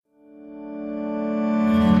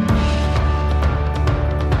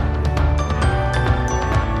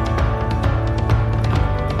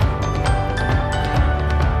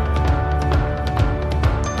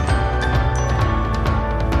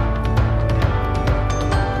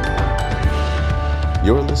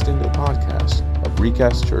You're listening to the podcast of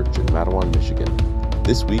Recast Church in Mattawan, Michigan.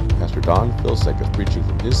 This week, Pastor Don Filsek is preaching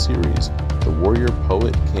from his series, The Warrior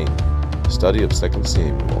Poet King, a study of 2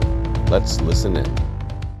 Samuel. Let's listen in.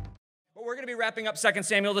 Well, we're going to be wrapping up 2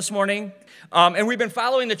 Samuel this morning, and we've been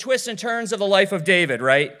following the twists and turns of the life of David,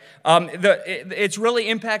 right? It's really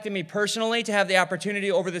impacted me personally to have the opportunity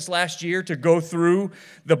over this last year to go through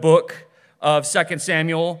the book of 2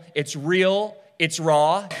 Samuel. It's real. It's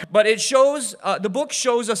raw, but it shows, the book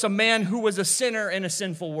shows us a man who was a sinner in a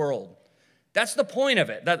sinful world. That's the point of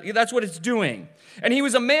it. That's what it's doing. And he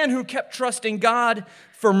was a man who kept trusting God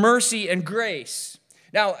for mercy and grace.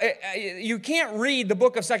 Now, you can't read the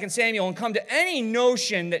book of 2 Samuel and come to any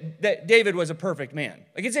notion that David was a perfect man.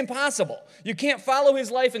 Like, it's impossible. You can't follow his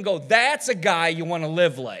life and go, that's a guy you want to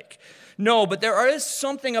live like. No, but there is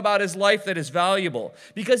something about his life that is valuable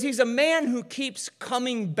because he's a man who keeps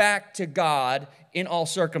coming back to God in all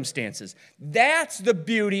circumstances. That's the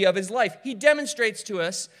beauty of his life. He demonstrates to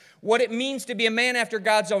us what it means to be a man after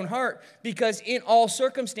God's own heart because in all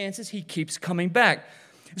circumstances, he keeps coming back.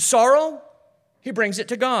 Sorrow, he brings it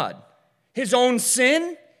to God. His own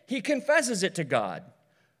sin, he confesses it to God.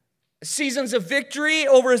 Seasons of victory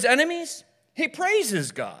over his enemies, he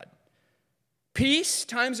praises God. Peace,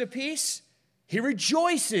 times of peace, he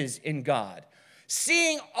rejoices in God,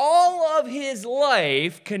 seeing all of his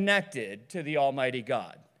life connected to the Almighty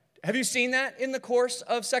God. Have you seen that in the course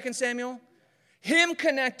of 2 Samuel? Him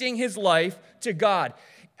connecting his life to God.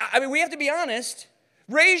 I mean, we have to be honest.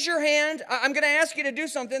 Raise your hand. I'm going to ask you to do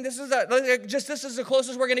something. This is the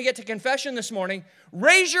closest we're going to get to confession this morning.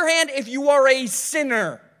 Raise your hand if you are a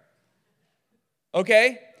sinner.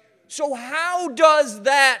 Okay? So how does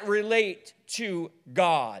that relate to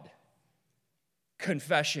God?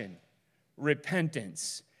 Confession,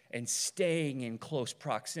 repentance, and staying in close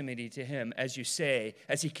proximity to him as you say,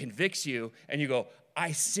 as he convicts you, and you go,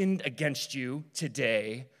 I sinned against you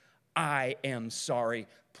today. I am sorry.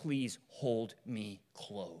 Please hold me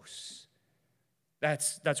close.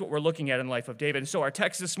 That's what we're looking at in the life of David. And so our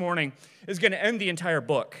text this morning is going to end the entire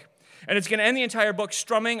book. And it's going to end the entire book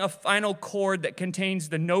strumming a final chord that contains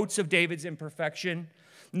the notes of David's imperfection,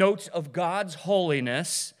 notes of God's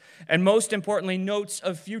holiness, and most importantly, notes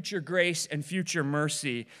of future grace and future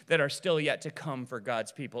mercy that are still yet to come for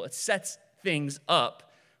God's people. It sets things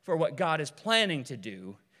up for what God is planning to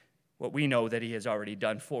do, what we know that he has already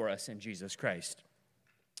done for us in Jesus Christ.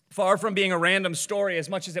 Far from being a random story, as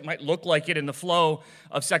much as it might look like it in the flow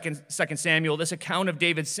of 2 Samuel, this account of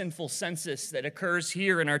David's sinful census that occurs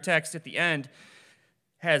here in our text at the end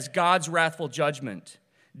has God's wrathful judgment,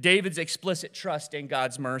 David's explicit trust in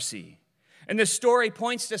God's mercy. And this story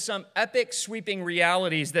points to some epic, sweeping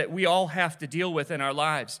realities that we all have to deal with in our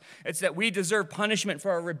lives. It's that we deserve punishment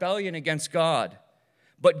for our rebellion against God,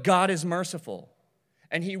 but God is merciful,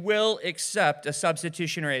 and he will accept a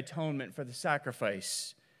substitutionary atonement for the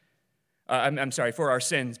sacrifice. For our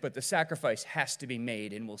sins, but the sacrifice has to be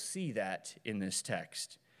made, and we'll see that in this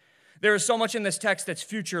text. There is so much in this text that's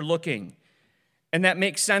future-looking, and that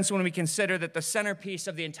makes sense when we consider that the centerpiece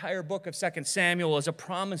of the entire book of 2 Samuel is a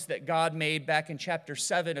promise that God made back in chapter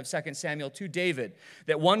 7 of 2 Samuel to David,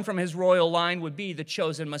 that one from his royal line would be the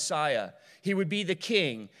chosen Messiah. He would be the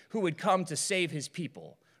king who would come to save his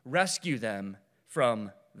people, rescue them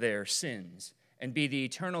from their sins, and be the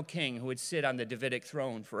eternal king who would sit on the Davidic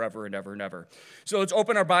throne forever and ever and ever. So let's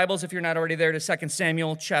open our Bibles, if you're not already there, to 2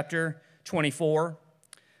 Samuel chapter 24.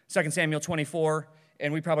 2 Samuel 24,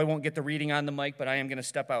 and we probably won't get the reading on the mic, but I am going to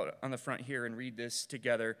step out on the front here and read this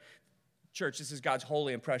together. Church, this is God's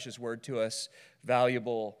holy and precious word to us,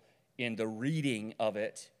 valuable in the reading of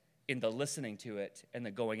it, in the listening to it, and the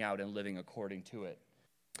going out and living according to it.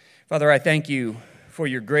 Father, I thank you for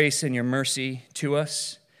your grace and your mercy to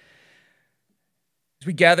us. As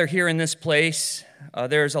we gather here in this place,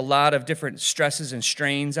 there's a lot of different stresses and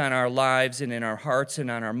strains on our lives and in our hearts and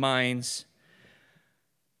on our minds.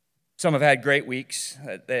 Some have had great weeks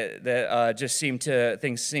that just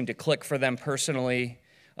things seem to click for them personally.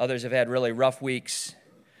 Others have had really rough weeks.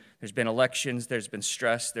 There's been elections, there's been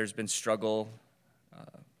stress, there's been struggle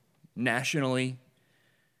nationally,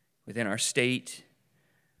 within our state,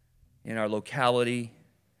 in our locality,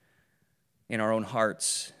 in our own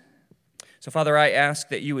hearts. So, Father, I ask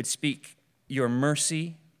that you would speak your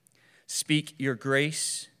mercy, speak your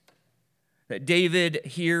grace, that David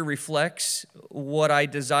here reflects what I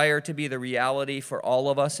desire to be the reality for all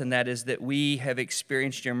of us, and that is that we have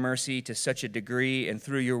experienced your mercy to such a degree, and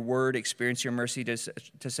through your word experienced your mercy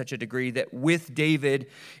to such a degree that with David,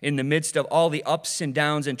 in the midst of all the ups and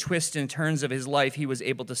downs and twists and turns of his life, he was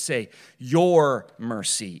able to say, your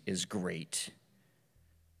mercy is great.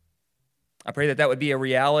 I pray that that would be a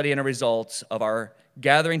reality and a result of our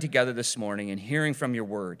gathering together this morning and hearing from your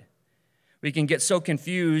word. We can get so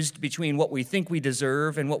confused between what we think we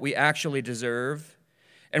deserve and what we actually deserve,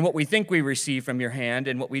 and what we think we receive from your hand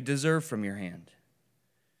and what we deserve from your hand.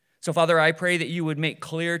 So, Father, I pray that you would make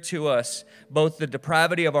clear to us both the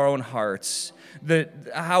depravity of our own hearts,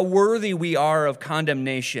 how worthy we are of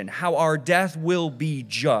condemnation, how our death will be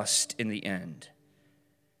just in the end,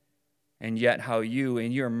 and yet how you,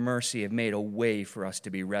 in your mercy, have made a way for us to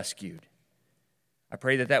be rescued. I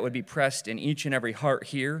pray that that would be pressed in each and every heart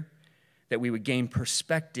here, that we would gain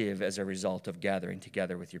perspective as a result of gathering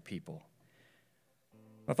together with your people.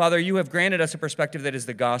 But Father, you have granted us a perspective that is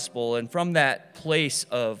the gospel, and from that place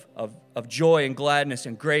of joy and gladness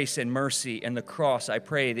and grace and mercy and the cross, I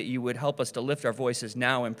pray that you would help us to lift our voices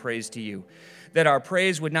now in praise to you, that our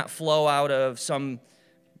praise would not flow out of some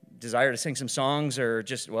desire to sing some songs or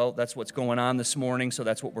just, well, that's what's going on this morning, so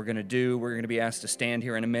that's what we're going to do. We're going to be asked to stand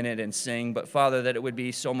here in a minute and sing. But Father, that it would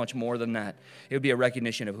be so much more than that. It would be a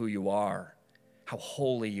recognition of who you are, how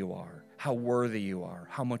holy you are, how worthy you are,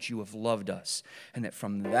 how much you have loved us, and that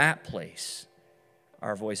from that place,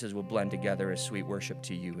 our voices will blend together as sweet worship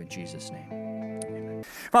to you in Jesus' name.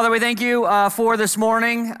 Father, we thank you for this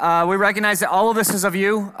morning. We recognize that all of this is of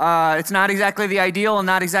you. It's not exactly the ideal and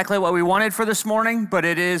not exactly what we wanted for this morning, but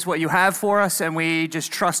it is what you have for us, and we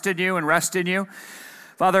just trust in you and rest in you.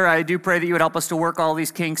 Father, I do pray that you would help us to work all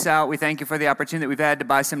these kinks out. We thank you for the opportunity that we've had to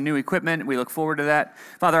buy some new equipment. We look forward to that.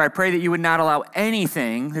 Father, I pray that you would not allow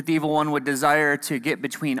anything that the evil one would desire to get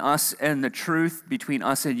between us and the truth, between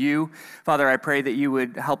us and you. Father, I pray that you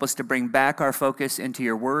would help us to bring back our focus into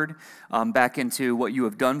your word, back into what you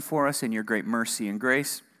have done for us in your great mercy and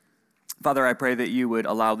grace. Father, I pray that you would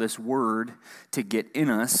allow this word to get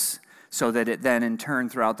in us so that it then in turn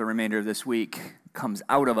throughout the remainder of this week comes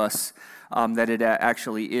out of us, that it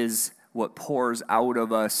actually is what pours out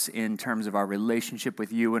of us in terms of our relationship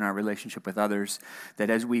with you and our relationship with others, that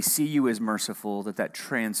as we see you as merciful, that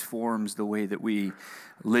transforms the way that we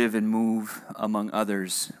live and move among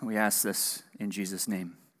others. We ask this in Jesus'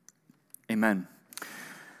 name. Amen.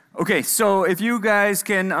 Okay, so if you guys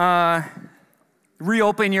can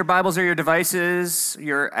reopen your Bibles or your devices,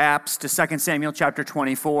 your apps to 2 Samuel chapter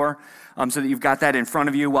 24, so that you've got that in front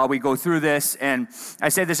of you while we go through this. And I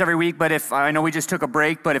say this every week, but if I know we just took a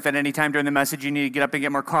break, but if at any time during the message you need to get up and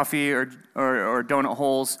get more coffee or donut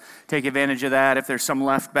holes, take advantage of that. If there's some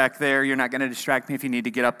left back there, you're not going to distract me if you need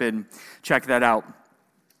to get up and check that out.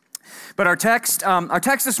 But our text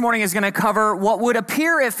this morning is going to cover what would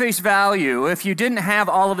appear at face value, if you didn't have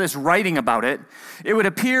all of this writing about it, it would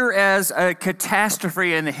appear as a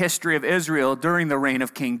catastrophe in the history of Israel during the reign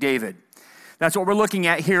of King David. That's what we're looking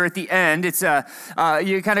at here at the end. It's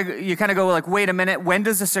you kind of go like, wait a minute, when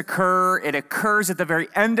does this occur? It occurs at the very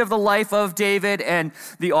end of the life of David, and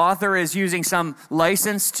the author is using some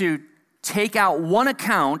license to take out one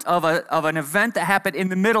account of an event that happened in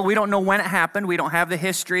the middle. We don't know when it happened. We don't have the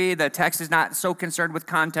history. The text is not so concerned with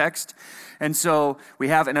context. And so we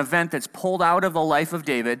have an event that's pulled out of the life of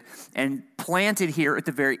David and planted here at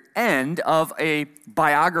the very end of a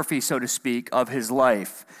biography, so to speak, of his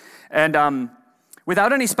life. And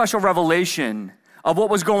without any special revelation of what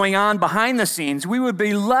was going on behind the scenes, we would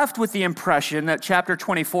be left with the impression that chapter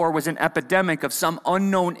 24 was an epidemic of some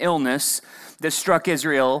unknown illness that struck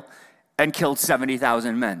Israel and killed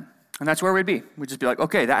 70,000 men. And that's where we'd be. We'd just be like,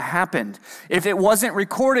 okay, that happened. If it wasn't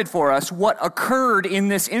recorded for us what occurred in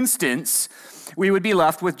this instance, we would be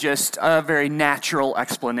left with just a very natural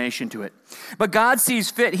explanation to it. But God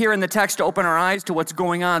sees fit here in the text to open our eyes to what's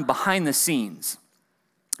going on behind the scenes.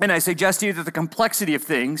 And I suggest to you that the complexity of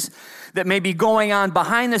things that may be going on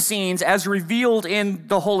behind the scenes as revealed in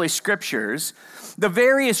the Holy Scriptures, the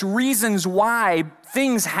various reasons why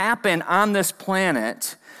things happen on this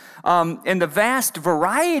planet, and the vast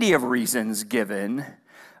variety of reasons given,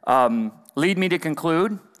 lead me to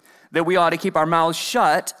conclude that we ought to keep our mouths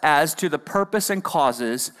shut as to the purpose and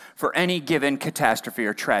causes for any given catastrophe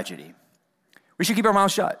or tragedy. We should keep our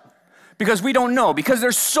mouths shut. Because we don't know. Because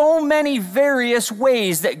there's so many various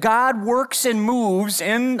ways that God works and moves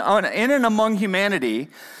in and among humanity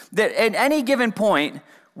that at any given point,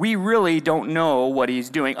 we really don't know what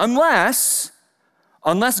he's doing. Unless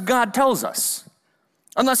God tells us.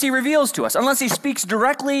 Unless he reveals to us. Unless he speaks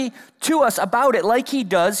directly to us about it like he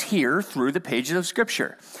does here through the pages of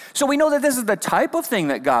Scripture. So we know that this is the type of thing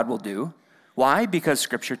that God will do. Why? Because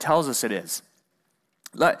Scripture tells us it is.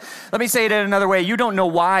 Let me say it in another way. You don't know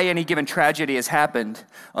why any given tragedy has happened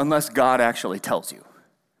unless God actually tells you.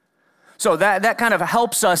 So that kind of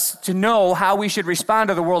helps us to know how we should respond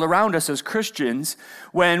to the world around us as Christians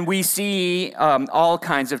when we see all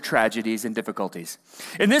kinds of tragedies and difficulties.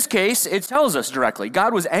 In this case, it tells us directly,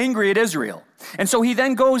 God was angry at Israel. And so he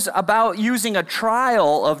then goes about using a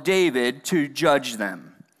trial of David to judge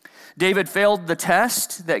them. David failed the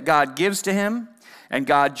test that God gives to him, and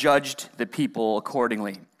God judged the people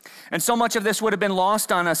accordingly. And so much of this would have been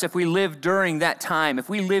lost on us if we lived during that time, if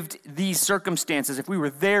we lived these circumstances, if we were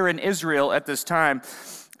there in Israel at this time.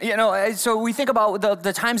 So we think about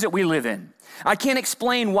the times that we live in. I can't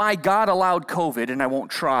explain why God allowed COVID, and I won't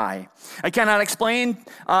try. I cannot explain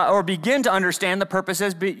or begin to understand the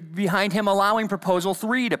purposes behind him allowing Proposal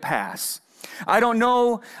 3 to pass. I don't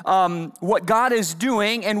know what God is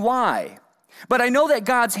doing and why. But I know that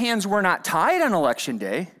God's hands were not tied on Election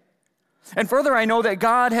Day. And further, I know that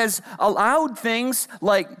God has allowed things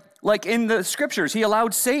like in the scriptures. He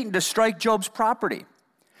allowed Satan to strike Job's property.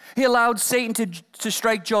 He allowed Satan to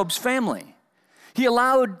strike Job's family. He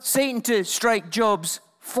allowed Satan to strike Job's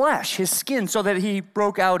flesh, his skin, so that he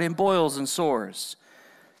broke out in boils and sores.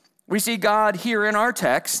 We see God here in our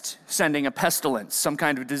text sending a pestilence, some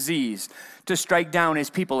kind of disease, to strike down his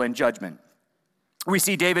people in judgment. We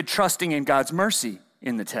see David trusting in God's mercy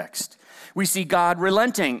in the text. We see God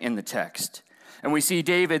relenting in the text. And we see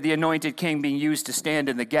David, the anointed king, being used to stand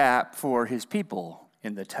in the gap for his people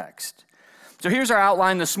in the text. So here's our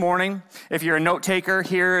outline this morning. If you're a note taker,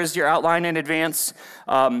 here is your outline in advance.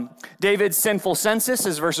 David's sinful census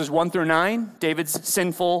is verses 1 through 9. David's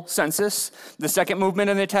sinful census. The second movement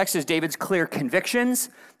in the text is David's clear convictions,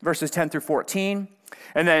 verses 10 through 14.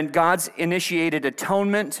 And then God's initiated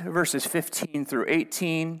atonement, verses 15 through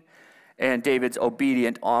 18. And David's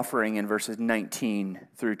obedient offering in verses 19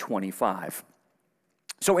 through 25.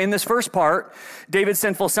 So in this first part, David's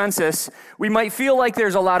sinful census, we might feel like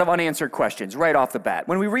there's a lot of unanswered questions right off the bat.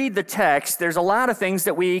 When we read the text, there's a lot of things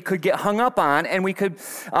that we could get hung up on, and we could,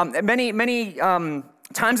 many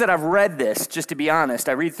times that I've read this, just to be honest,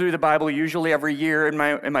 I read through the Bible usually every year in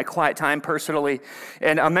my quiet time personally,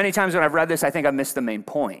 and many times when I've read this, I think I missed the main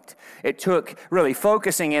point. It took really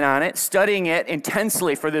focusing in on it, studying it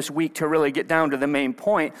intensely for this week to really get down to the main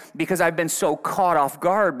point, because I've been so caught off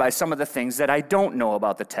guard by some of the things that I don't know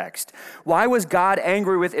about the text. Why was God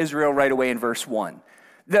angry with Israel right away in verse 1?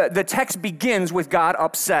 The text begins with God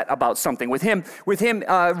upset about something, with him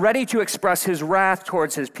ready to express his wrath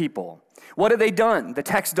towards his people. What have they done? The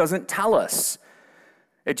text doesn't tell us.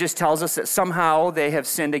 It just tells us that somehow they have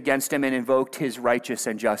sinned against him and invoked his righteous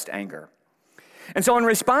and just anger. And so in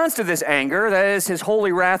response to this anger, that is, his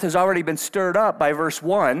holy wrath has already been stirred up by verse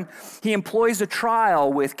 1, he employs a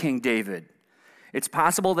trial with King David. It's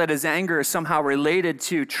possible that his anger is somehow related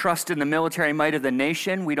to trust in the military might of the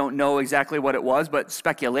nation. We don't know exactly what it was, but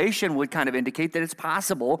speculation would kind of indicate that it's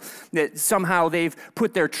possible that somehow they've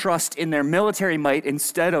put their trust in their military might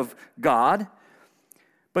instead of God.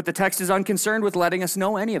 But the text is unconcerned with letting us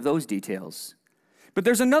know any of those details. But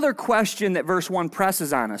there's another question that verse 1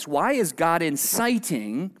 presses on us. Why is God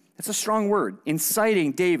inciting, that's a strong word,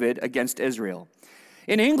 inciting David against Israel?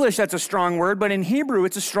 In English, that's a strong word, but in Hebrew,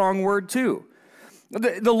 it's a strong word too.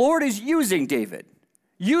 The Lord is using David,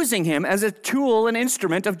 using him as a tool and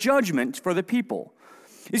instrument of judgment for the people.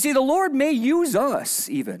 You see, the Lord may use us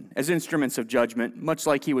even as instruments of judgment, much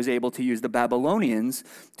like he was able to use the Babylonians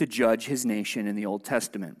to judge his nation in the Old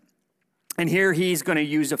Testament. And here he's going to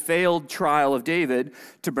use a failed trial of David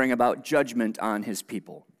to bring about judgment on his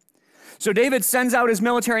people. So David sends out his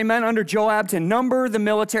military men under Joab to number the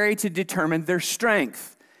military to determine their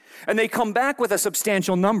strength. And they come back with a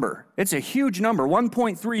substantial number. It's a huge number,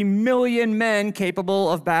 1.3 million men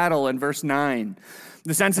capable of battle in verse 9.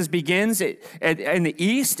 The census begins in the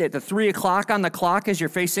east at the 3 o'clock on the clock as you're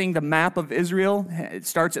facing the map of Israel. It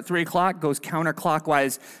starts at 3 o'clock, goes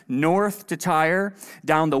counterclockwise north to Tyre,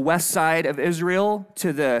 down the west side of Israel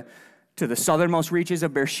to the southernmost reaches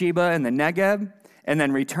of Beersheba and the Negev, and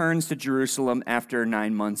then returns to Jerusalem after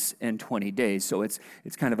 9 months and 20 days. So it's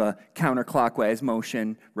kind of a counterclockwise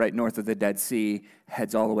motion right north of the Dead Sea,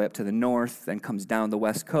 heads all the way up to the north, then comes down the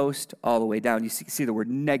west coast, all the way down. You see the word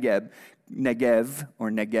Negev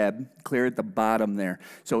or Negeb, clear at the bottom there.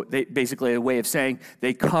 So they basically a way of saying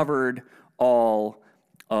they covered all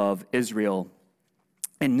of Israel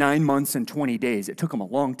in 9 months and 20 days. It took them a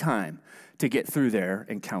long time to get through there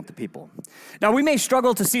and count the people. Now, we may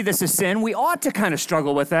struggle to see this as sin. We ought to kind of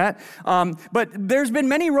struggle with that. But there's been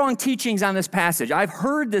many wrong teachings on this passage. I've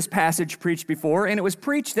heard this passage preached before, and it was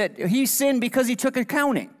preached that he sinned because he took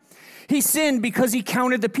accounting. He sinned because he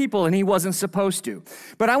counted the people and he wasn't supposed to.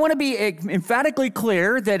 But I want to be emphatically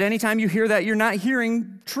clear that anytime you hear that, you're not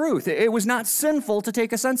hearing truth. It was not sinful to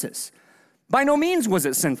take a census. By no means was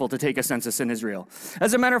it sinful to take a census in Israel.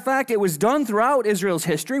 As a matter of fact, it was done throughout Israel's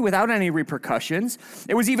history without any repercussions.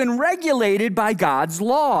 It was even regulated by God's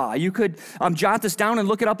law. You could jot this down and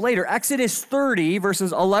look it up later. Exodus 30,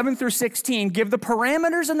 verses 11 through 16, give the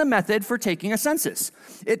parameters and the method for taking a census.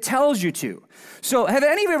 It tells you to. So have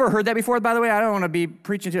any of you ever heard that before? By the way, I don't want to be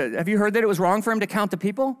preaching to it. Have you heard that it was wrong for him to count the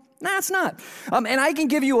people? No, it's not. And I can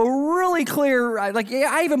give you a really clear,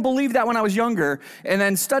 I even believed that when I was younger. And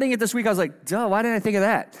then studying it this week, I was like, duh, why didn't I think of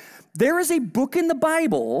that? There is a book in the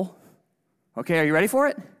Bible. Okay, are you ready for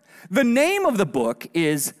it? The name of the book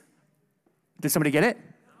is, did somebody get it?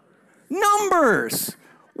 Numbers.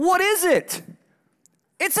 What is it?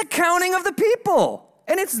 It's a counting of the people.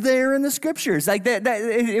 And it's there in the scriptures. Like that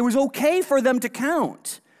it was okay for them to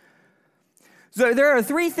count. So there are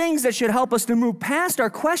three things that should help us to move past our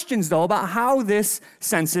questions, though, about how this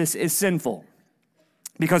census is sinful.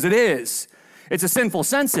 Because it is. It's a sinful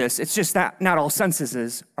census. It's just that not all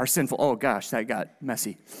censuses are sinful. Oh, gosh, that got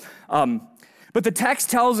messy. But the text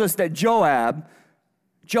tells us that Joab,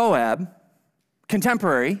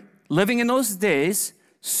 contemporary, living in those days,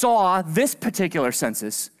 saw this particular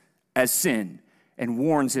census as sin and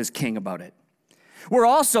warns his king about it. We're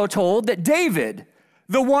also told that David,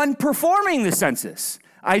 the one performing the census,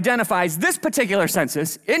 identifies this particular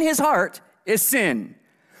census in his heart as sin.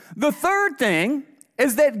 The third thing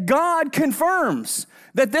is that God confirms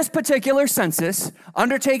that this particular census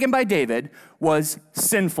undertaken by David was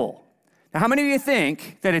sinful. Now, how many of you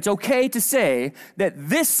think that it's okay to say that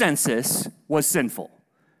this census was sinful?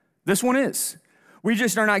 This one is. We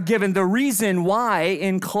just are not given the reason why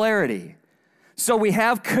in clarity. So we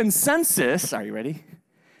have consensus. Are you ready?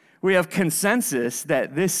 We have consensus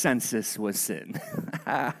that this census was sin.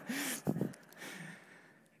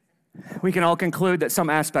 We can all conclude that some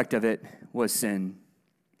aspect of it was sin.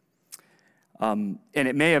 And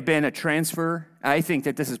it may have been a transfer. I think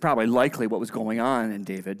that this is probably likely what was going on in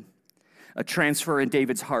David. A transfer in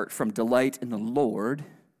David's heart from delight in the Lord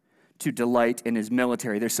to delight in his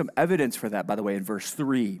military. There's some evidence for that, by the way, in verse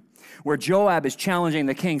 3, where Joab is challenging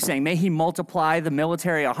the king, saying, may he multiply the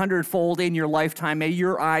military 100-fold in your lifetime. May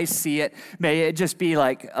your eyes see it. May it just be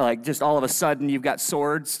like just all of a sudden you've got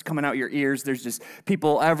swords coming out your ears. There's just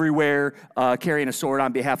people everywhere carrying a sword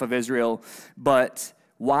on behalf of Israel. But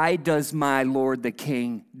why does my lord the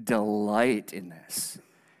king delight in this?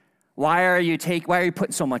 Why are you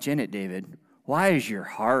putting so much in it, David? Why is your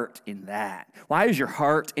heart in that? Why is your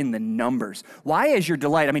heart in the numbers? Why is your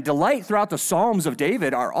delight? I mean, delight throughout the Psalms of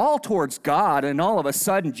David are all towards God, and all of a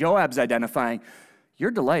sudden Joab's identifying, your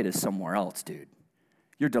delight is somewhere else, dude.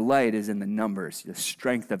 Your delight is in the numbers, the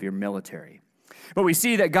strength of your military. But we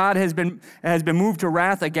see that God has been moved to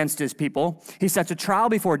wrath against his people. He sets a trial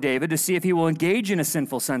before David to see if he will engage in a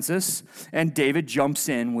sinful census, and David jumps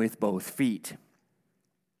in with both feet.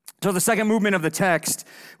 So the second movement of the text,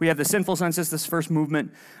 we have the sinful census, this first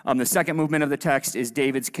movement. The second movement of the text is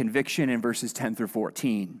David's conviction in verses 10 through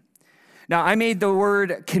 14. Now, I made the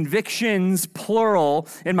word convictions plural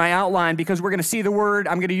in my outline because we're going to see the word,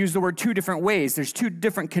 I'm going to use the word two different ways. There's two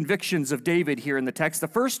different convictions of David here in the text. The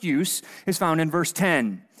first use is found in verse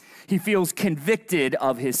 10. He feels convicted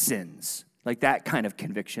of his sins. Like that kind of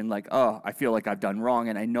conviction, like, oh, I feel like I've done wrong,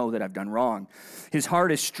 and I know that I've done wrong. His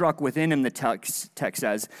heart is struck within him, the text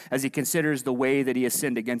says, as he considers the way that he has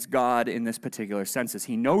sinned against God in this particular census.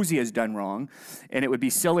 He knows he has done wrong, and it would be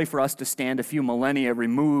silly for us to stand a few millennia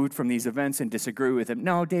removed from these events and disagree with him.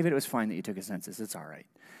 No, David, it was fine that you took a census. It's all right.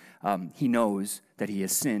 He knows that he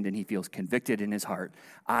has sinned, and he feels convicted in his heart.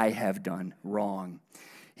 I have done wrong.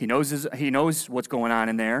 He knows what's going on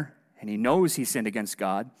in there, and he knows he sinned against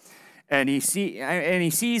God. And he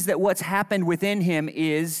sees that what's happened within him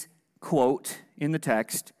is, quote, in the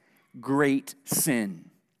text, great sin.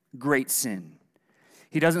 Great sin.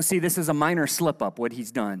 He doesn't see this as a minor slip-up, what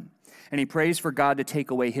he's done. And he prays for God to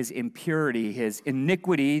take away his impurity, his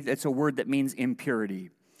iniquity. That's a word that means impurity.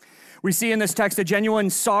 We see in this text a genuine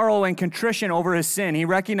sorrow and contrition over his sin. He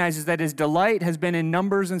recognizes that his delight has been in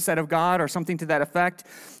numbers instead of God, or something to that effect,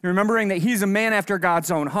 remembering that he's a man after God's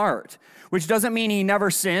own heart, which doesn't mean he never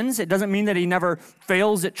sins. It doesn't mean that he never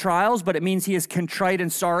fails at trials, but it means he is contrite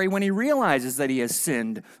and sorry when he realizes that he has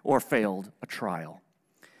sinned or failed a trial.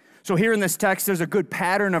 So here in this text, there's a good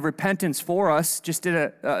pattern of repentance for us, just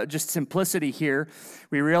simplicity here.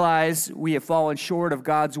 We realize we have fallen short of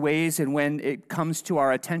God's ways, and when it comes to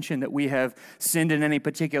our attention that we have sinned in any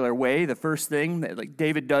particular way, the first thing that like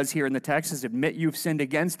David does here in the text is admit you've sinned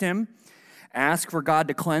against him, ask for God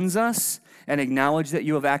to cleanse us, and acknowledge that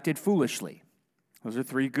you have acted foolishly. Those are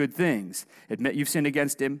three good things. Admit you've sinned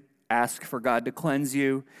against him, ask for God to cleanse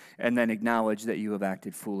you, and then acknowledge that you have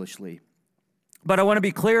acted foolishly. But I want to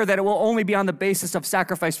be clear that it will only be on the basis of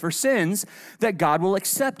sacrifice for sins that God will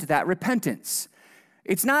accept that repentance.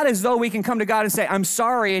 It's not as though we can come to God and say, I'm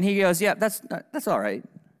sorry, and he goes, yeah, that's all right.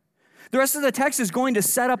 The rest of the text is going to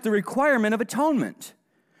set up the requirement of atonement.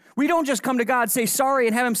 We don't just come to God, say sorry,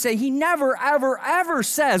 and have him say, he never, ever, ever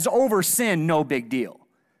says over sin, no big deal.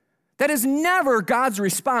 That is never God's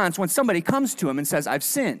response when somebody comes to him and says, I've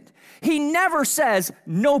sinned. He never says,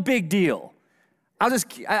 no big deal. I'll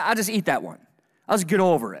just eat that one. I'll just get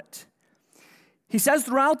over it. He says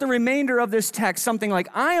throughout the remainder of this text something like,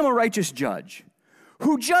 I am a righteous judge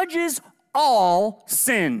who judges all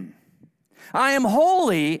sin. I am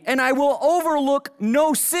holy, and I will overlook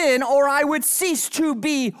no sin, or I would cease to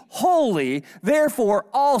be holy. Therefore,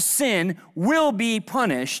 all sin will be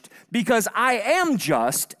punished, because I am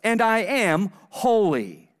just and I am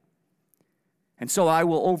holy. And so I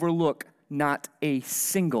will overlook not a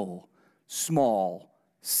single small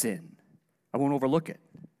sin. I won't overlook it.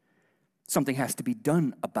 Something has to be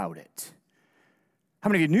done about it. How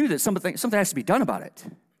many of you knew that something has to be done about it?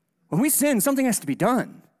 When we sin, something has to be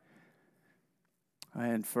done.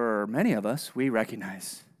 And for many of us, we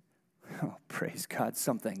recognize, oh, praise God,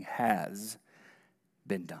 something has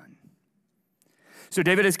been done. So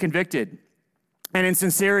David is convicted, and in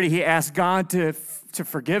sincerity, he asks God to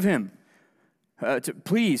forgive him. To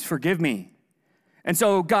please forgive me. And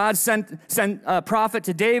so God sent a prophet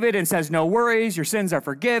to David and says, no worries, your sins are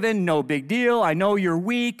forgiven, no big deal. I know you're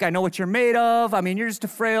weak. I know what you're made of. I mean, you're just a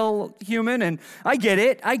frail human, and I get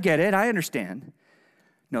it, I understand.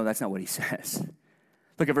 No, that's not what he says.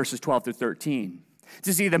 Look at verses 12 through 13.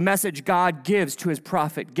 To see the message God gives to his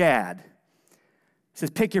prophet Gad. He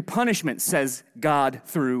says, pick your punishment, says God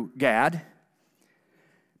through Gad.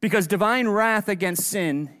 Because divine wrath against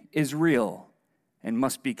sin is real and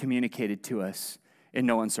must be communicated to us in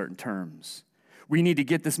no uncertain terms. We need to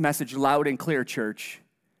get this message loud and clear, church,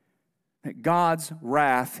 that God's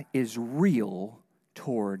wrath is real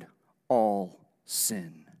toward all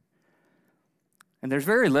sin. And there's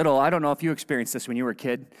very little, I don't know if you experienced this when you were a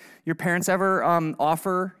kid. Your parents ever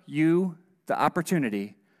offer you the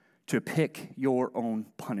opportunity to pick your own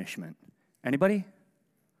punishment? Anybody?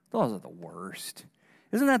 Those are the worst.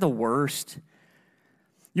 Isn't that the worst?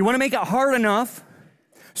 You want to make it hard enough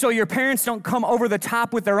so your parents don't come over the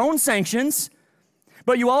top with their own sanctions,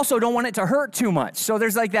 but you also don't want it to hurt too much. So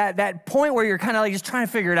there's like that point where you're kind of like just trying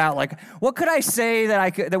to figure it out. Like, what could I say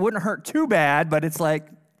that wouldn't hurt too bad, but it's like,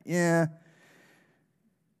 yeah.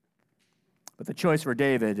 But the choice for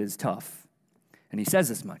David is tough. And he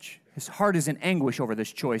says as much. His heart is in anguish over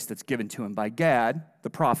this choice that's given to him by Gad,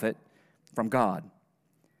 the prophet, from God.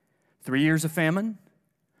 3 years of famine,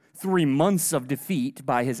 3 months of defeat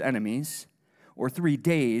by his enemies, or 3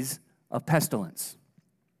 days of pestilence.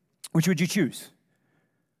 Which would you choose?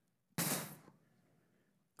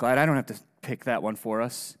 Glad I don't have to pick that one for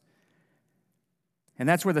us. And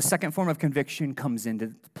that's where the second form of conviction comes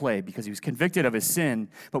into play, because he was convicted of his sin,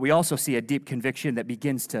 but we also see a deep conviction that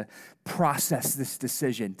begins to process this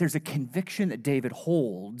decision. There's a conviction that David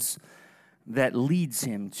holds that leads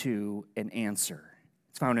him to an answer.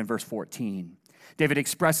 It's found in verse 14. David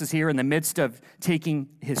expresses here in the midst of taking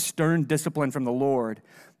his stern discipline from the Lord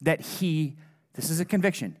that this is a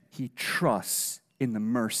conviction, he trusts in the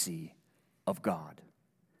mercy of God.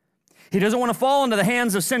 He doesn't want to fall into the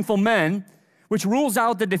hands of sinful men, which rules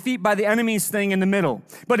out the defeat by the enemy's thing in the middle.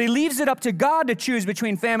 But he leaves it up to God to choose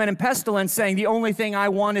between famine and pestilence, saying the only thing I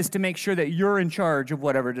want is to make sure that you're in charge of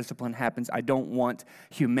whatever discipline happens. I don't want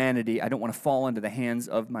humanity. I don't want to fall into the hands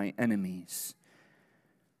of my enemies.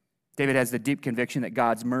 David has the deep conviction that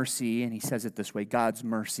God's mercy, and he says it this way, God's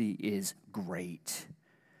mercy is great.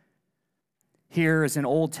 Here is an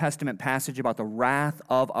Old Testament passage about the wrath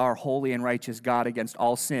of our holy and righteous God against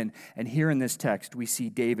all sin. And here in this text, we see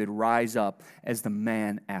David rise up as the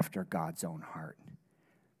man after God's own heart.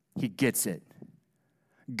 He gets it.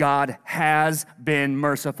 God has been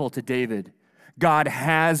merciful to David. God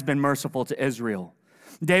has been merciful to Israel.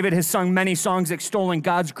 David has sung many songs extolling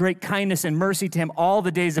God's great kindness and mercy to him all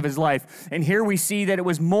the days of his life. And here we see that it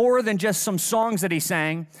was more than just some songs that he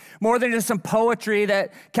sang, more than just some poetry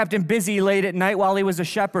that kept him busy late at night while he was a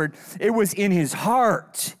shepherd. It was in his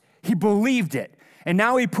heart. He believed it. And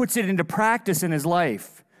now he puts it into practice in his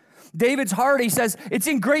life. David's heart, he says, it's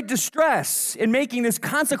in great distress in making this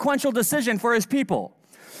consequential decision for his people.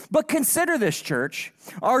 But consider this, church.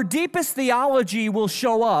 Our deepest theology will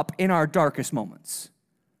show up in our darkest moments.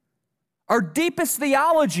 Our deepest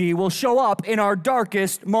theology will show up in our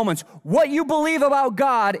darkest moments. What you believe about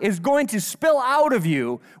God is going to spill out of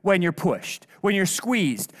you when you're pushed, when you're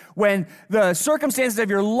squeezed, when the circumstances of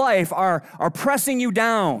your life are pressing you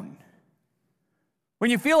down. when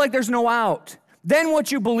you feel like there's no out, then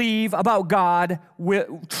what you believe about God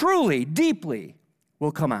truly, deeply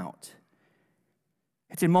will come out.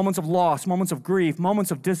 It's in moments of loss, moments of grief, moments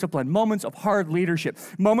of discipline, moments of hard leadership,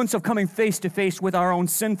 moments of coming face to face with our own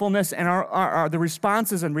sinfulness and the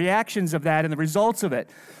responses and reactions of that and the results of it.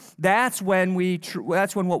 That's when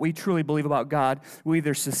what we truly believe about God will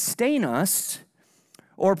either sustain us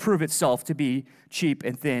or prove itself to be cheap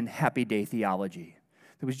and thin, happy day theology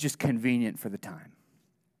that was just convenient for the time.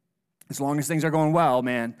 As long as things are going well,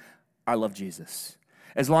 man, I love Jesus.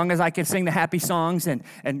 As long as I can sing the happy songs and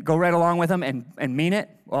go right along with them and mean it,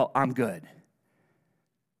 well, I'm good.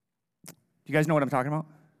 Do you guys know what I'm talking about?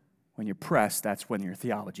 When you're pressed, that's when your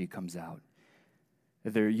theology comes out.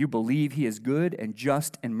 Either you believe he is good and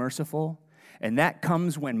just and merciful, and that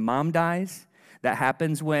comes when mom dies. That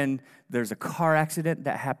happens when there's a car accident.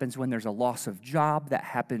 That happens when there's a loss of job. That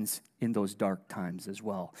happens in those dark times as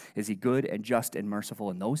well. Is he good and just and merciful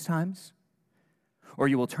in those times? Or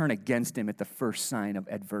you will turn against him at the first sign of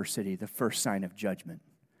adversity, the first sign of judgment.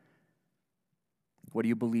 What do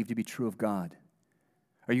you believe to be true of God?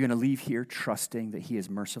 Are you going to leave here trusting that he is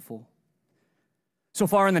merciful? So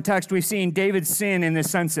far in the text, we've seen David's sin in this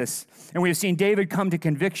census, and we've seen David come to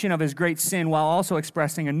conviction of his great sin while also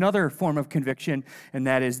expressing another form of conviction, and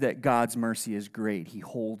that is that God's mercy is great. He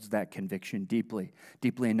holds that conviction deeply,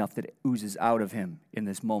 deeply enough that it oozes out of him in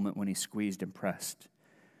this moment when he's squeezed and pressed.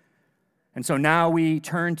 And so now we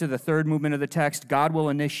turn to the third movement of the text. God will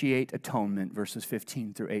initiate atonement, verses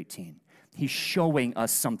 15 through 18. He's showing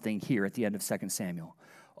us something here at the end of 2 Samuel,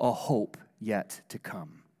 a hope yet to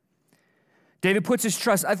come. David puts his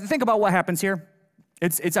trust. Think about what happens here.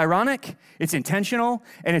 It's ironic, it's intentional,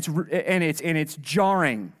 and it's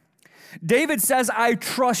jarring. David says, "I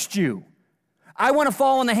trust you. I want to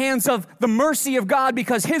fall in the hands of the mercy of God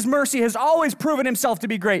because his mercy has always proven himself to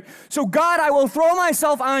be great. So God, I will throw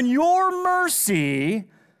myself on your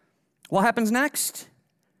mercy." What happens next?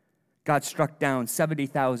 God struck down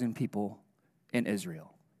 70,000 people in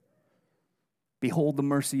Israel. Behold the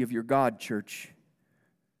mercy of your God, church,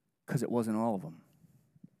 because it wasn't all of them.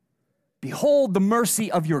 Behold the mercy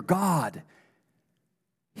of your God.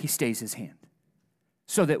 He stays his hand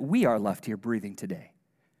so that we are left here breathing today.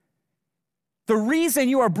 The reason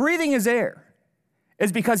you are breathing his air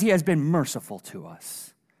is because he has been merciful to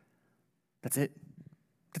us. That's it.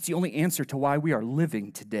 That's the only answer to why we are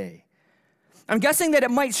living today. I'm guessing that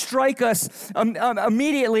it might strike us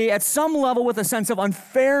immediately at some level with a sense of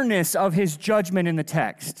unfairness of his judgment in the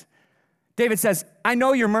text. David says, I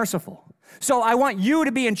know you're merciful, so I want you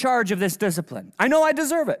to be in charge of this discipline. I know I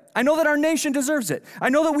deserve it. I know that our nation deserves it. I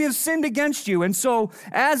know that we have sinned against you, and so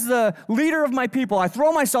as the leader of my people, I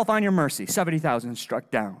throw myself on your mercy. 70,000 struck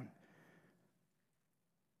down.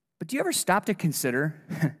 But do you ever stop to consider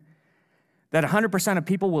that 100% of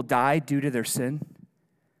people will die due to their sin?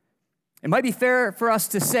 It might be fair for us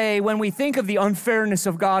to say, when we think of the unfairness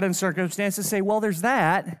of God in circumstances, say, well, there's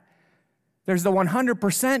that. There's the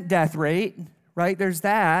 100% death rate, right? There's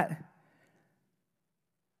that.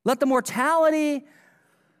 Let the mortality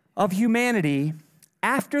of humanity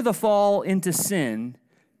after the fall into sin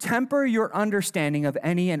temper your understanding of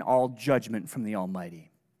any and all judgment from the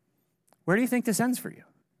Almighty. Where do you think this ends for you?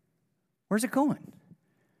 Where's it going?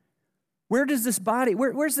 Where's this body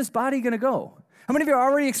going to go? How many of you are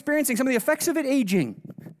already experiencing some of the effects of it aging?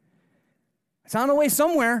 It's on the way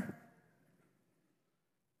somewhere.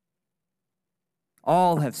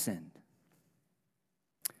 All have sinned,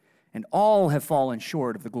 and all have fallen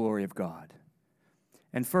short of the glory of God.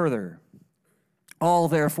 And further, all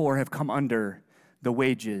therefore have come under the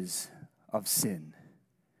wages of sin.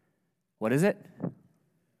 What is it?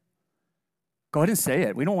 Go ahead and say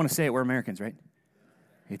it. We don't want to say it. We're Americans, right?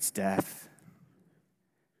 It's death.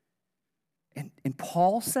 And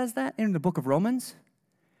Paul says that in the book of Romans,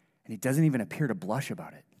 and he doesn't even appear to blush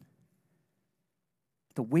about it.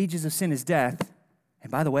 The wages of sin is death.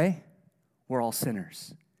 And by the way, we're all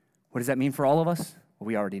sinners. What does that mean for all of us? Well,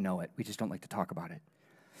 we already know it. We just don't like to talk about it.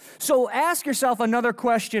 So ask yourself another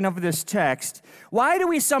question of this text. Why do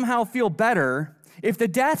we somehow feel better if the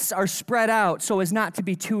deaths are spread out so as not to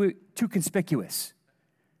be too conspicuous?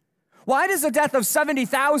 Why does the death of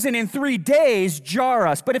 70,000 in 3 days jar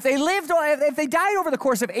us? But if they died over the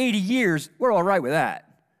course of 80 years, we're all right with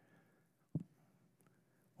that.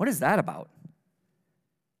 What is that about?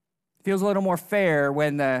 Feels a little more fair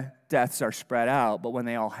when the deaths are spread out, but when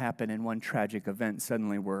they all happen in one tragic event,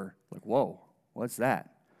 suddenly we're like, whoa, what's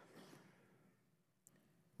that?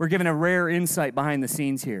 We're given a rare insight behind the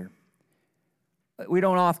scenes here. We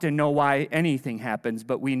don't often know why anything happens,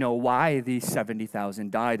 but we know why these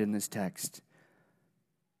 70,000 died in this text.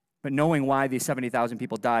 But knowing why these 70,000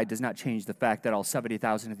 people died does not change the fact that all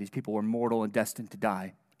 70,000 of these people were mortal and destined to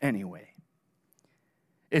die anyway.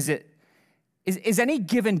 Is any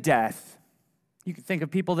given death, you can think of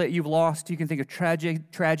people that you've lost, you can think of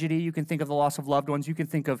tragedy, you can think of the loss of loved ones, you can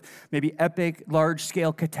think of maybe epic,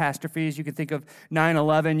 large-scale catastrophes, you can think of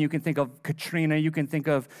 9/11, you can think of Katrina, you can think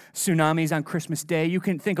of tsunamis on Christmas Day, you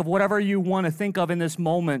can think of whatever you want to think of in this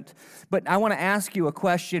moment. But I want to ask you a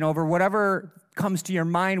question over whatever comes to your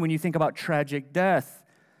mind when you think about tragic death.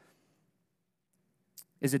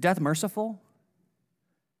 Is it death merciful?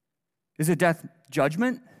 Is it death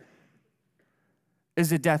judgment?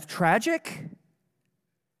 Is it death tragic?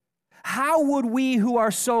 How would we who are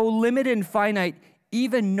so limited and finite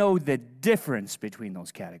even know the difference between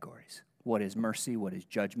those categories? What is mercy? What is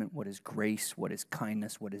judgment? What is grace? What is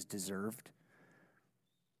kindness? What is deserved?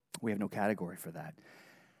 We have no category for that.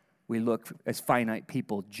 We look as finite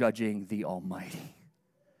people judging the Almighty.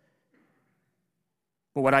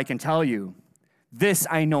 But what I can tell you, this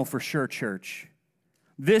I know for sure, church.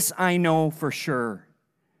 This I know for sure.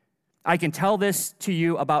 I can tell this to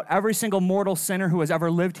you about every single mortal sinner who has ever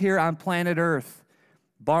lived here on planet Earth,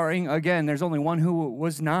 barring, again, there's only one who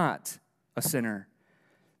was not a sinner.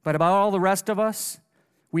 But about all the rest of us,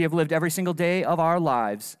 we have lived every single day of our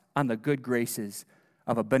lives on the good graces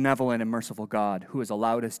of a benevolent and merciful God who has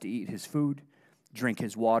allowed us to eat his food, drink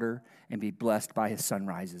his water, and be blessed by his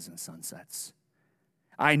sunrises and sunsets.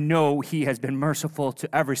 I know he has been merciful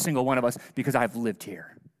to every single one of us because I've lived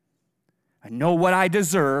here. I know what I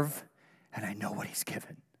deserve, and I know what he's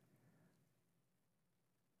given.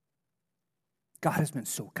 God has been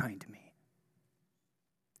so kind to me.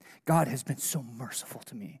 God has been so merciful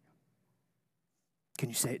to me. Can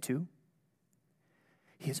you say it too?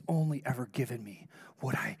 He has only ever given me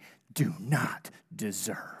what I do not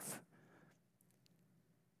deserve.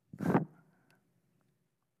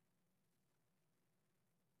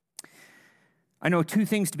 I know two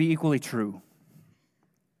things to be equally true.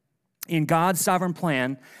 In God's sovereign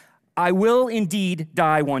plan, I will indeed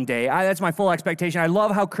die one day. That's my full expectation. I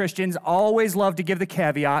love how Christians always love to give the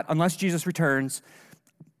caveat, unless Jesus returns.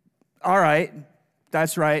 All right,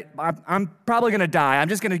 that's right. I'm probably going to die. I'm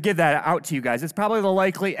just going to give that out to you guys. It's probably the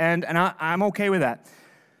likely end, and I'm okay with that.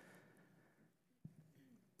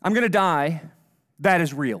 I'm going to die. That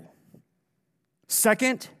is real.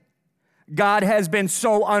 Second, God has been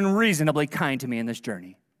so unreasonably kind to me in this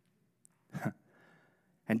journey.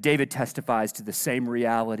 And David testifies to the same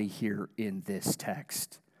reality here in this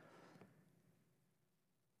text.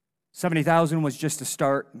 70,000 was just a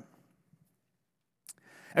start.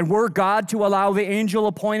 And were God to allow the angel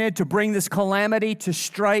appointed to bring this calamity to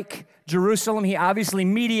strike Jerusalem, he obviously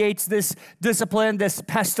mediates this discipline, this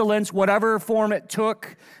pestilence, whatever form it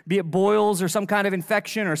took, be it boils or some kind of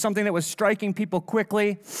infection or something that was striking people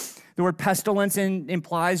quickly. The word pestilence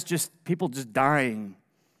implies just people just dying.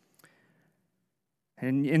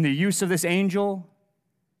 And in the use of this angel,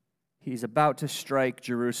 he's about to strike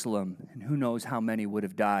Jerusalem. And who knows how many would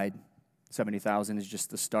have died. 70,000 is just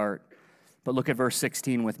the start. But look at verse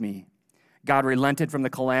 16 with me. God relented from the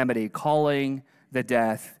calamity, calling the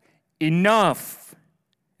death enough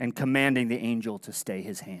and commanding the angel to stay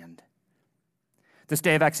his hand. This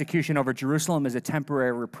day of execution over Jerusalem is a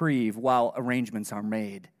temporary reprieve while arrangements are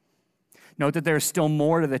made. Note that there is still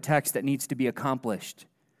more to the text that needs to be accomplished.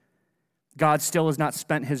 God still has not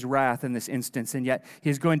spent his wrath in this instance, and yet he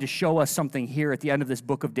is going to show us something here at the end of this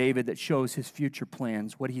book of David that shows his future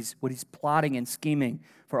plans, what he's plotting and scheming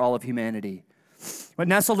for all of humanity. But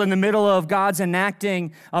nestled in the middle of God's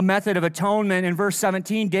enacting a method of atonement, in verse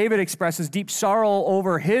 17, David expresses deep sorrow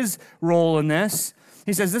over his role in this.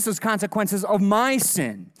 He says, this is consequences of my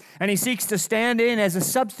sin. And he seeks to stand in as a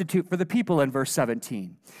substitute for the people in verse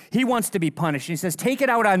 17. He wants to be punished. He says, take it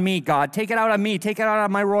out on me, God. Take it out on me. Take it out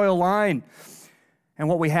on my royal line. And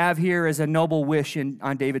what we have here is a noble wish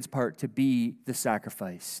on David's part to be the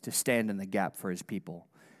sacrifice, to stand in the gap for his people.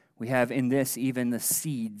 We have in this even the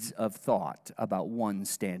seeds of thought about one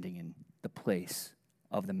standing in the place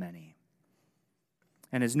of the many.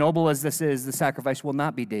 And as noble as this is, the sacrifice will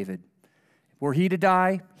not be David. Were he to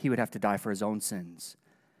die, he would have to die for his own sins.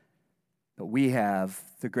 But we have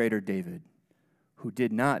the greater David, who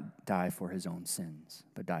did not die for his own sins,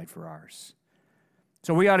 but died for ours.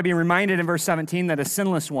 So we ought to be reminded in verse 17 that a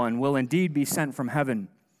sinless one will indeed be sent from heaven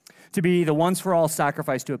to be the once-for-all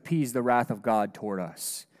sacrifice to appease the wrath of God toward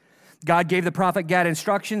us. God gave the prophet Gad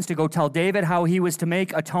instructions to go tell David how he was to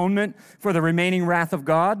make atonement for the remaining wrath of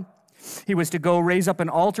God. He was to go raise up an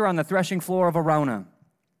altar on the threshing floor of Araunah.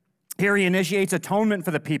 Here he initiates atonement for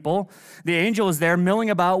the people. The angel is there milling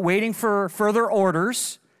about, waiting for further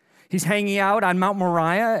orders. He's hanging out on Mount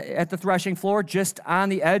Moriah at the threshing floor, just on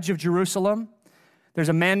the edge of Jerusalem. There's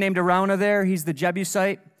a man named Araunah there. He's the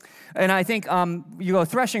Jebusite. And I think you go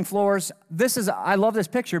threshing floors. I love this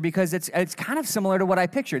picture because it's kind of similar to what I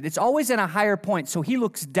pictured. It's always in a higher point, so he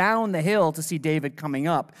looks down the hill to see David coming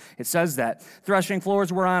up. It says that. Threshing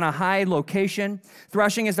floors were on a high location.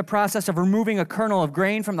 Threshing is the process of removing a kernel of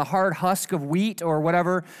grain from the hard husk of wheat or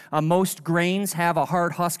whatever. Most grains have a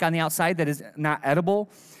hard husk on the outside that is not edible.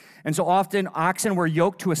 And so often oxen were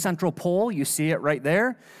yoked to a central pole. You see it right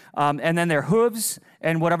there. And then their hooves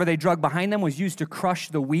and whatever they drug behind them was used to crush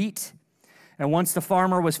the wheat. And once the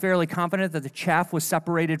farmer was fairly confident that the chaff was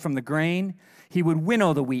separated from the grain, he would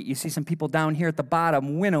winnow the wheat. You see some people down here at the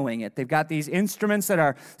bottom winnowing it. They've got these instruments that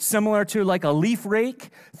are similar to like a leaf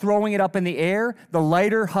rake, throwing it up in the air. The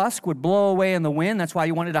lighter husk would blow away in the wind. That's why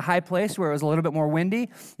you wanted a high place where it was a little bit more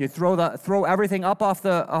windy. You throw everything up off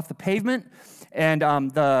the pavement. And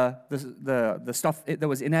the stuff that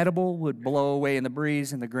was inedible would blow away in the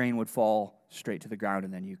breeze, and the grain would fall straight to the ground,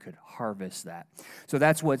 and then you could harvest that. So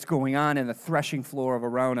that's what's going on in the threshing floor of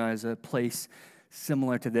Araunah, is a place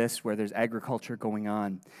similar to this where there's agriculture going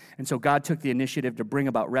on. And so God took the initiative to bring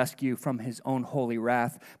about rescue from his own holy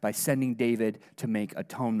wrath by sending David to make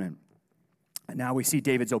atonement. And now we see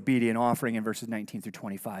David's obedient offering in verses 19 through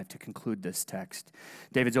 25 to conclude this text.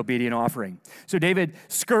 David's obedient offering. So David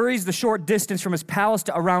scurries the short distance from his palace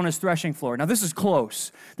to Araunah's threshing floor. Now this is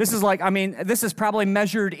close. This is probably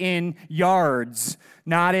measured in yards,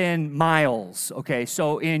 not in miles. Okay,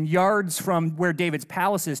 so in yards from where David's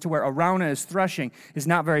palace is to where Araunah is threshing is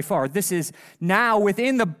not very far. This is now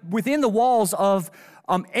within the walls of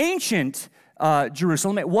ancient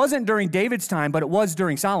Jerusalem. It wasn't during David's time, but it was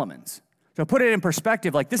during Solomon's. So put it in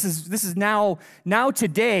perspective, like this is now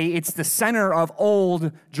today, it's the center of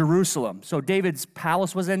old Jerusalem. So David's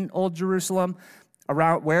palace was in old Jerusalem.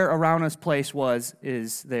 Around where Araunah's place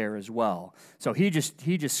is there as well. So he just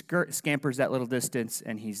scampers that little distance,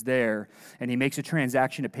 and he's there, and he makes a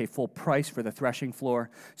transaction to pay full price for the threshing floor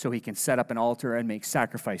so he can set up an altar and make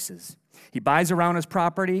sacrifices. He buys Araunah's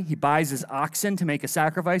property. He buys his oxen to make a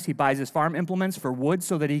sacrifice. He buys his farm implements for wood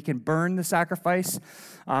so that he can burn the sacrifice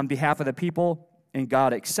on behalf of the people, and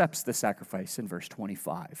God accepts the sacrifice in verse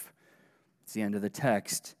 25. It's the end of the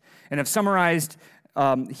text. And I've summarized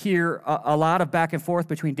here a lot of back and forth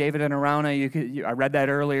between David and Araunah. I read that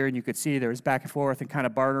earlier, and you could see there was back and forth and kind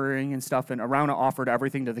of bartering and stuff, and Araunah offered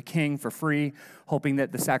everything to the king for free, hoping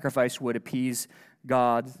that the sacrifice would appease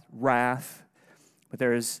God's wrath. But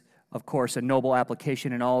there is, of course, a noble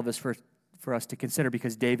application in all of this for us to consider,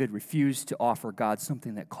 because David refused to offer God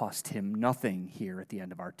something that cost him nothing here at the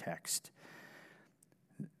end of our text.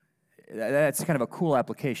 That's kind of a cool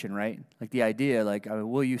application, right? Like the idea,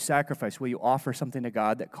 will you sacrifice? Will you offer something to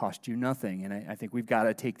God that cost you nothing? And I think we've got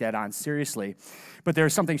to take that on seriously. But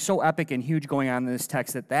there's something so epic and huge going on in this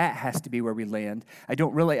text that has to be where we land. I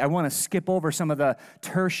want to skip over some of the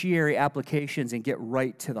tertiary applications and get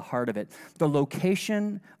right to the heart of it. The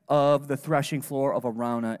location of the threshing floor of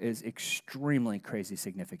Araunah is extremely crazy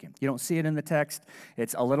significant. You don't see it in the text.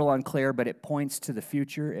 It's a little unclear, but it points to the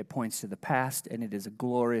future, it points to the past, and it is a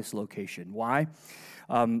glorious location. Why?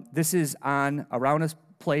 Araunah's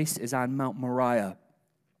place is on Mount Moriah.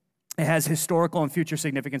 It has historical and future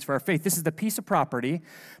significance for our faith. This is the piece of property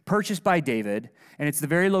purchased by David, and it's the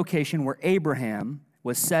very location where Abraham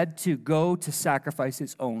was said to go to sacrifice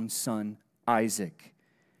his own son, Isaac,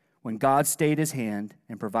 when God stayed his hand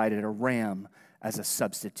and provided a ram as a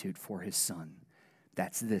substitute for his son.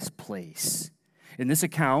 That's this place. In this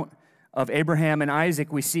account of Abraham and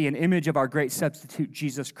Isaac, we see an image of our great substitute,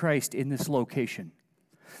 Jesus Christ, in this location.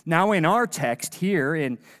 Now in our text here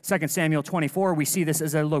in 2 Samuel 24, we see this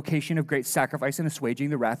as a location of great sacrifice and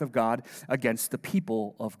assuaging the wrath of God against the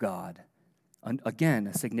people of God. Again,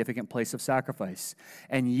 a significant place of sacrifice.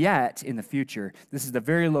 And yet, in the future, this is the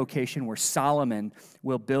very location where Solomon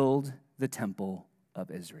will build the temple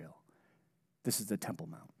of Israel. This is the Temple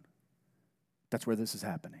Mount. That's where this is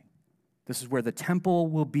happening. This is where the temple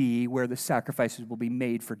will be, where the sacrifices will be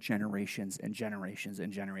made for generations and generations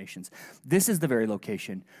and generations. This is the very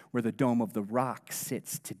location where the Dome of the Rock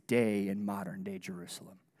sits today in modern-day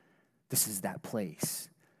Jerusalem. This is that place,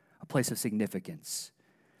 a place of significance.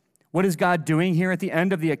 What is God doing here at the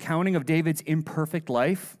end of the accounting of David's imperfect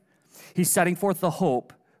life? He's setting forth the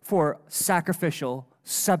hope for sacrificial,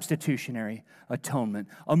 substitutionary atonement,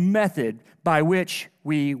 a method by which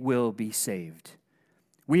we will be saved.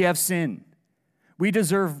 We have sinned. We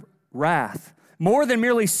deserve wrath. More than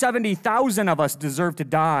merely 70,000 of us deserve to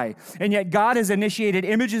die. And yet God has initiated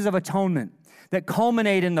images of atonement that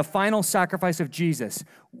culminate in the final sacrifice of Jesus.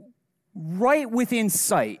 right within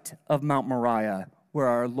sight of Mount Moriah, where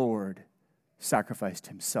our Lord sacrificed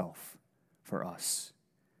himself for us.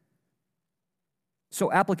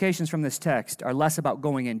 So applications from this text are less about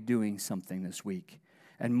going and doing something this week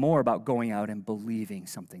and more about going out and believing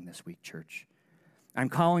something this week, church. I'm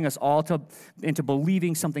calling us all into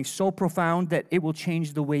believing something so profound that it will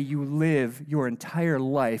change the way you live your entire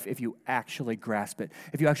life if you actually grasp it,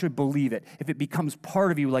 if you actually believe it, if it becomes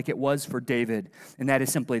part of you like it was for David. And that is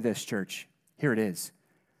simply this, church. Here it is.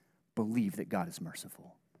 Believe that God is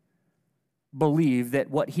merciful. Believe that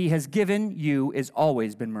what he has given you has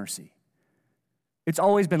always been mercy. It's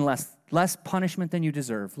always been less punishment than you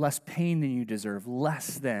deserve, less pain than you deserve,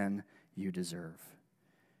 less than you deserve.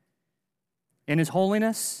 In his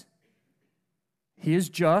holiness, he is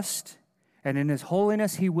just, and in his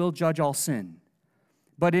holiness, he will judge all sin.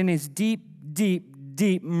 But in his deep, deep,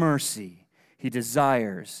 deep mercy, he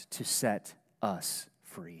desires to set us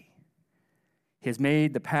free. He has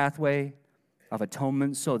made the pathway of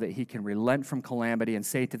atonement so that he can relent from calamity and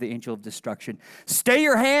say to the angel of destruction, "Stay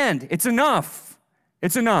your hand, it's enough,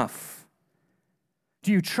 it's enough."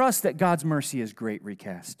 Do you trust that God's mercy is great,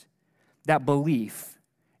 Recast? That belief,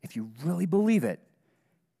 if you really believe it,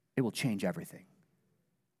 it will change everything.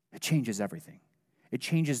 It changes everything. It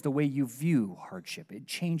changes the way you view hardship. It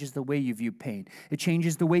changes the way you view pain. It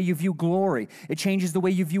changes the way you view glory. It changes the way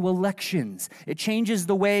you view elections. It changes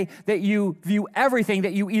the way that you view everything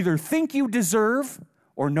that you either think you deserve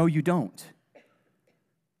or know you don't.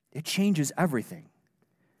 It changes everything.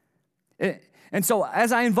 And so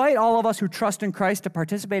as I invite all of us who trust in Christ to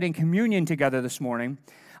participate in communion together this morning,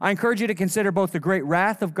 I encourage you to consider both the great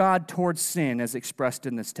wrath of God towards sin as expressed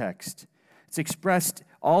in this text. It's expressed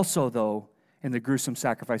also, though, in the gruesome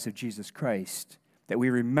sacrifice of Jesus Christ that we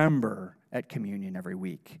remember at communion every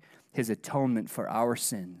week, his atonement for our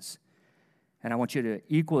sins. And I want you to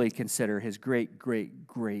equally consider his great, great,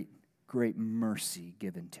 great, great mercy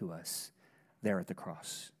given to us there at the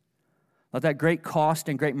cross. Let that great cost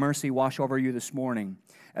and great mercy wash over you this morning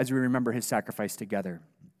as we remember his sacrifice together.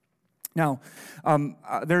 Now,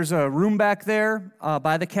 there's a room back there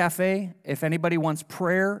by the cafe. If anybody wants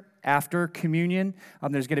prayer after communion,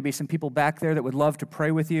 there's going to be some people back there that would love to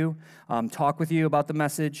pray with you, talk with you about the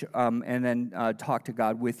message, and then talk to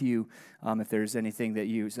God with you if there's anything that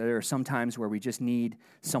you... So there are some times where we just need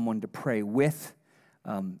someone to pray with,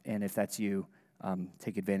 and if that's you,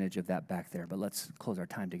 take advantage of that back there. But let's close our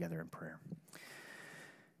time together in prayer.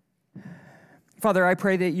 Father, I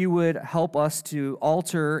pray that you would help us to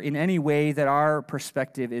alter in any way that our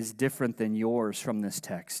perspective is different than yours from this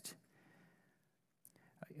text.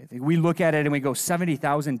 I think we look at it and we go,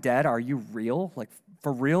 70,000 dead, are you real? Like,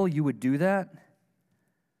 for real, you would do that?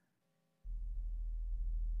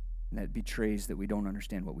 And that betrays that we don't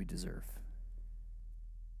understand what we deserve.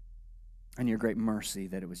 And your great mercy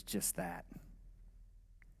that it was just that.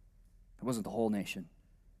 It wasn't the whole nation.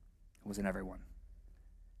 It wasn't everyone.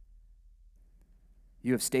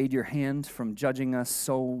 You have stayed your hand from judging us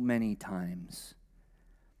so many times.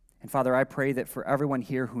 And Father, I pray that for everyone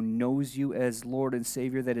here who knows you as Lord and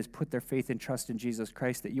Savior, that has put their faith and trust in Jesus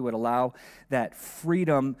Christ, that you would allow that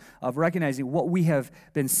freedom of recognizing what we have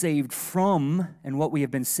been saved from and what we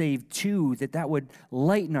have been saved to, that would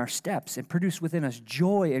lighten our steps and produce within us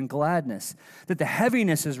joy and gladness, that the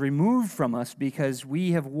heaviness is removed from us because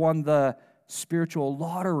we have won the spiritual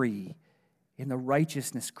lottery in the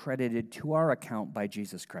righteousness credited to our account by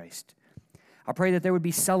Jesus Christ. I pray that there would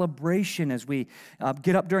be celebration as we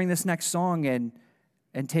get up during this next song and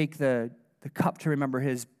take the cup to remember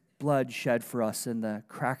his blood shed for us and the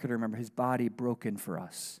cracker to remember his body broken for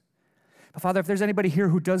us. But Father, if there's anybody here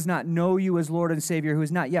who does not know you as Lord and Savior, who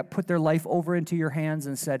has not yet put their life over into your hands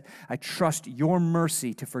and said, I trust your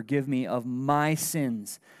mercy to forgive me of my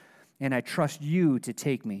sins, and I trust you to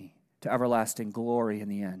take me to everlasting glory in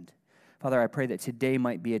the end. Father, I pray that today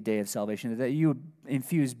might be a day of salvation, that you would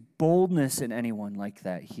infuse boldness in anyone like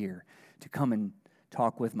that here to come and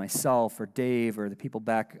talk with myself or Dave or the people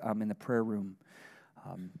back in the prayer room,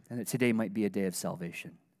 and that today might be a day of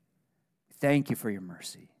salvation. Thank you for your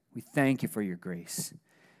mercy. We thank you for your grace.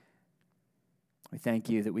 We thank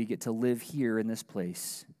you that we get to live here in this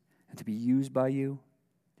place and to be used by you,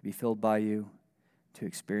 to be filled by you, to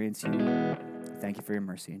experience you. Thank you for your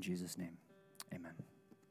mercy in Jesus' name.